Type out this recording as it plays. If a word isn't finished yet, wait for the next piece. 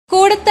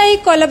കൂടത്തായി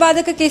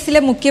കൊലപാതക കേസിലെ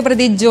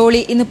മുഖ്യപ്രതി ജോളി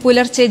ഇന്ന്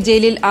പുലർച്ചെ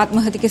ജയിലിൽ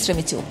ആത്മഹത്യയ്ക്ക്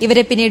ശ്രമിച്ചു.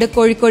 ഇവരെ പിന്നീട്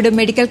കോഴിക്കോട്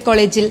മെഡിക്കൽ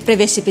കോളേജിൽ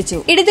പ്രവേശിപ്പിച്ചു.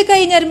 ഇടത്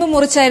കൈഞ്ഞരമ്പ്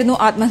മുറിച്ചായിരുന്നു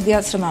ആത്മഹത്യാ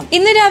ശ്രമം.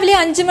 ഇന്ന് രാവിലെ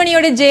 5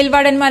 മണിയോടെ ജയിൽ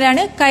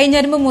വാർഡന്മാരാണ്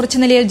കൈഞ്ഞരമ്പ് മുറിച്ച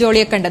നിലയിൽ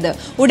ജോളിയെ കണ്ടത്.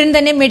 ഉടൻ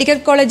തന്നെ മെഡിക്കൽ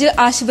കോളേജ്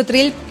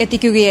ആശുപത്രിയിൽ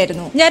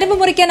എത്തിക്കുകയായിരുന്നു. ഞരമ്പ്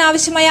മുറിക്കാൻ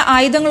ആവശ്യമായ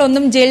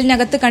ആയുധങ്ങളൊന്നും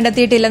ജയിലിനകത്ത്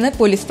കണ്ടെത്തിയിട്ടില്ലെന്ന്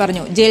പോലീസ്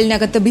പറഞ്ഞു.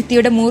 ജയിലിനകത്ത്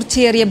ഭിത്തിയുടെ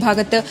മൂർച്ചയേറിയ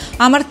ഭാഗത്ത്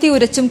അമർത്തി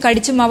ഉരച്ചും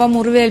കടിച്ചും അവ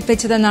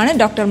മുറിവേൽപ്പിച്ചതെന്നാണ്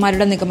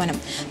ഡോക്ടർമാരുടെ നിഗമനം.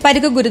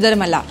 പരിക്ക്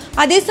ഗുരുതരമല്ല.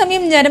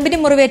 അതേസമയം ഞരമ്പിന്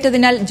മുറിവേറ്റതിനാൽ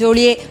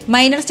ജോളിയെ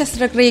മൈനർ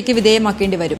ശസ്ത്രക്രിയയ്ക്ക് വിധേയമാക്കേണ്ടി വരും.